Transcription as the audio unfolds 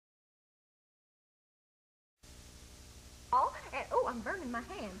I'm burning my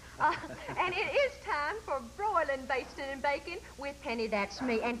hand. And it is time for broiling, basting, and baking with Penny. That's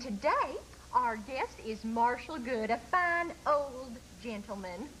me. And today, our guest is Marshall Good, a fine old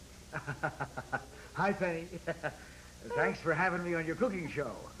gentleman. Hi, Penny. Thanks for having me on your cooking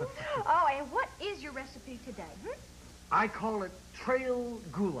show. Oh, and what is your recipe today? I call it trail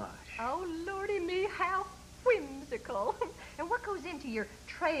goulash. Oh, Lordy me, how whimsical. And what goes into your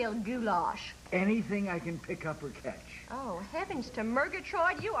trail goulash? Anything I can pick up or catch. Oh, heavens to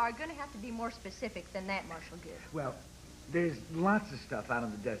Murgatroyd, you are going to have to be more specific than that, Marshall Good. Well, there's lots of stuff out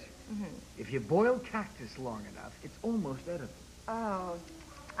in the desert. If you boil cactus long enough, it's almost edible. Oh,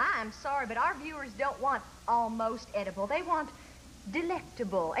 I'm sorry, but our viewers don't want almost edible. They want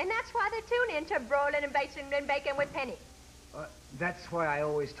delectable. And that's why they tune in to broiling and basting and baking with Penny. That's why I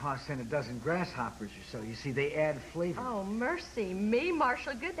always toss in a dozen grasshoppers or so. You see, they add flavor. Oh, mercy me,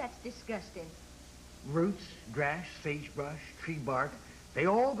 Marshall Good, that's disgusting. Roots, grass, sagebrush, tree bark, they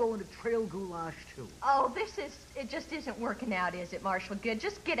all go into trail goulash, too. Oh, it just isn't working out, is it, Marshall Good?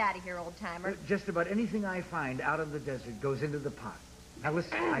 Just get out of here, old-timer. Just about anything I find out in the desert goes into the pot. Now,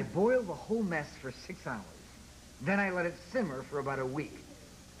 listen, I boil the whole mess for 6 hours. Then I let it simmer for about a week.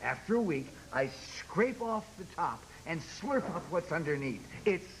 After a week, I scrape off the top and slurp up what's underneath.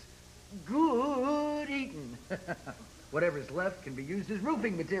 It's good eating. Whatever's left can be used as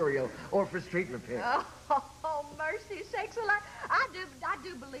roofing material or for street repair. Oh, mercy sakes alive. I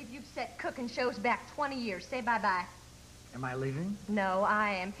do believe you've set cooking shows back 20 years. Say bye-bye. Am I leaving? No,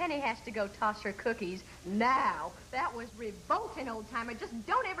 I am. Penny has to go toss her cookies now. That was revolting, old-timer. Just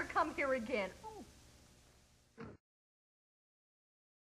don't ever come here again.